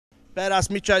Badass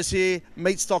Mitch's here,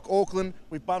 Meatstock, Auckland.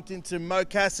 We've bumped into Moe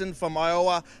Cason from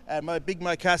Iowa at Big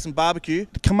Moe Cason Barbecue.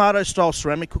 The Kamado-style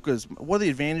ceramic cookers, what are the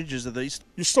advantages of these?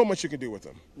 There's so much you can do with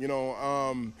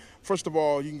them. First of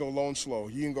all, you can go low and slow.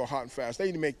 You can go hot and fast.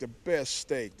 They make the best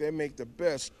steak. They make the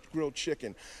best grilled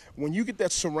chicken. When you get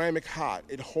that ceramic hot,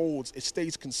 it holds, it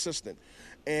stays consistent.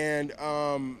 And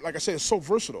like I said, it's so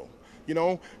versatile.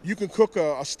 You can cook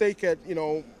a steak at,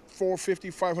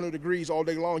 450, 500 degrees all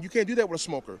day long. You can't do that with a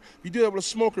smoker. If you do that with a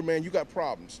smoker, man, you got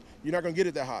problems. You're not gonna get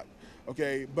it that hot,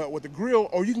 okay? But with the grill,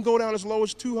 or you can go down as low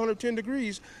as 210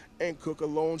 degrees and cook a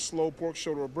low and slow pork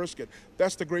shoulder or brisket.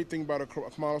 That's the great thing about a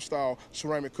Kamado-style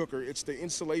ceramic cooker. It's the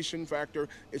insulation factor,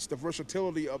 it's the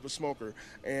versatility of the smoker,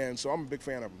 and so I'm a big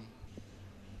fan of them.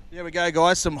 There we go,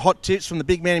 guys, some hot tips from the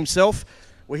big man himself.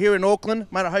 We're here in Auckland.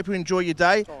 Mate, I hope you enjoy your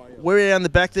day. Oh, yeah. We're around the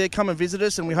back there. Come and visit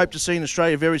us, and we hope to see you in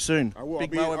Australia very soon. I will.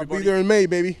 Big I'll Moe, be there in May,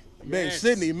 baby. May, Yes.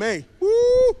 Sydney, May.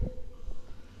 Woo!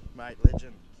 Mate,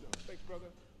 legend. Thanks, brother.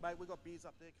 Mate, we've got beers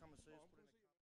up there. Come and see us.